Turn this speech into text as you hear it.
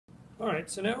All right,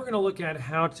 so now we're going to look at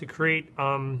how to create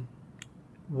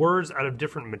words out of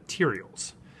different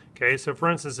materials. Okay, so for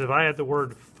instance, if I had the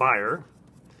word fire,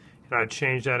 and I'd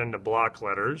change that into block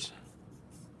letters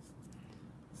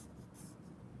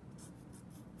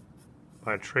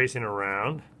by tracing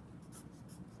around,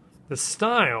 the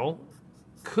style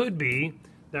could be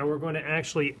that we're going to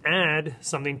actually add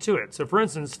something to it. So for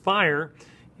instance, fire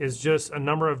is just a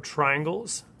number of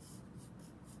triangles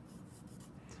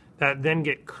that then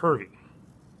get curvy.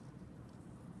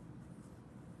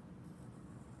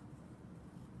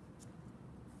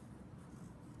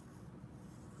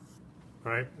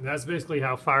 All right, and that's basically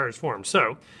how fire is formed.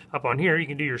 So up on here, you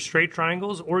can do your straight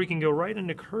triangles, or you can go right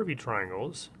into curvy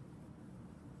triangles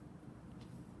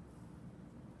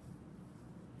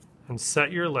and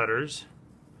set your letters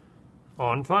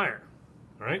on fire.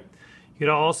 All right, you could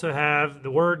also have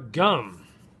the word gum.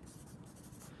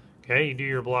 Okay, you do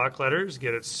your block letters,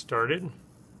 get it started.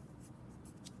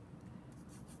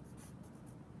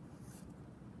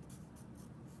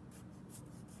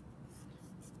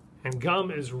 And gum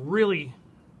is really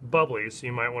bubbly, so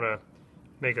you might want to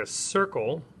make a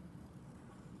circle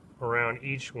around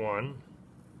each one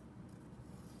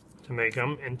to make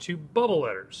them into bubble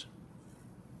letters.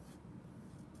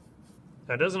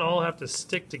 That doesn't all have to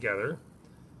stick together,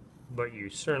 but you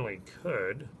certainly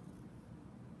could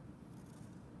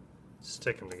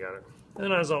stick them together.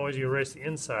 And as always, you erase the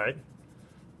inside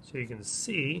so you can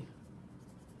see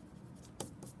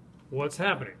what's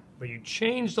happening. But you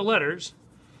change the letters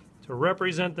to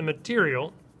represent the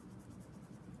material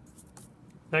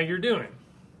that you're doing.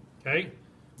 Okay?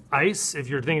 Ice, if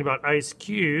you're thinking about ice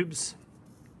cubes,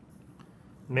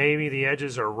 maybe the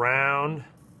edges are round.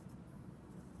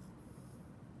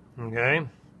 Okay?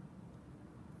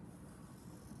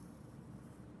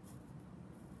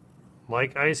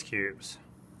 Like ice cubes.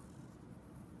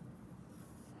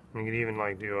 You could even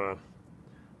like do a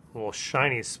little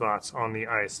shiny spots on the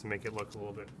ice to make it look a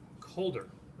little bit colder.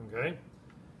 Okay?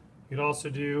 You could also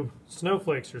do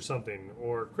snowflakes or something,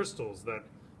 or crystals that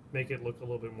make it look a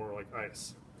little bit more like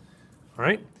ice. All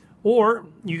right? Or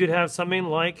you could have something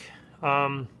like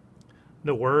the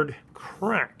word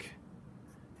crack.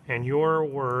 And your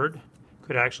word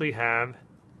could actually have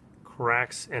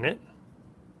cracks in it.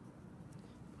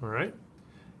 All right?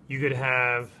 You could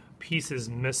have pieces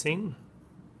missing.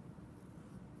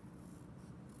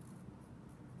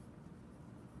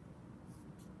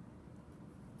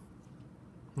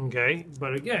 Okay,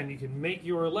 but again, you can make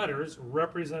your letters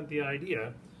represent the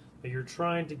idea that you're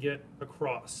trying to get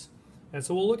across. And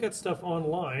so we'll look at stuff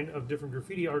online of different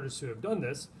graffiti artists who have done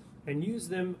this and use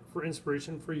them for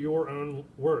inspiration for your own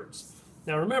words.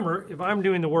 Now remember, if I'm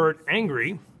doing the word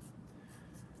angry,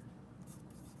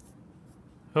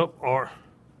 or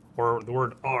the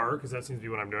word R, because that seems to be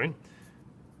what I'm doing,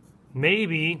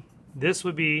 maybe this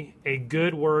would be a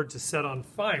good word to set on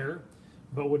fire,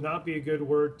 but would not be a good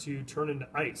word to turn into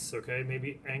ice, okay?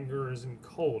 Maybe anger isn't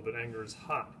cold, but anger is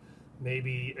hot.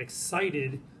 Maybe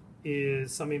excited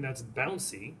is something that's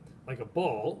bouncy, like a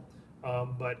ball,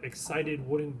 but excited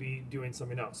wouldn't be doing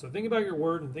something else. So think about your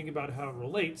word and think about how it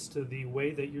relates to the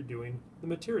way that you're doing the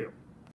material.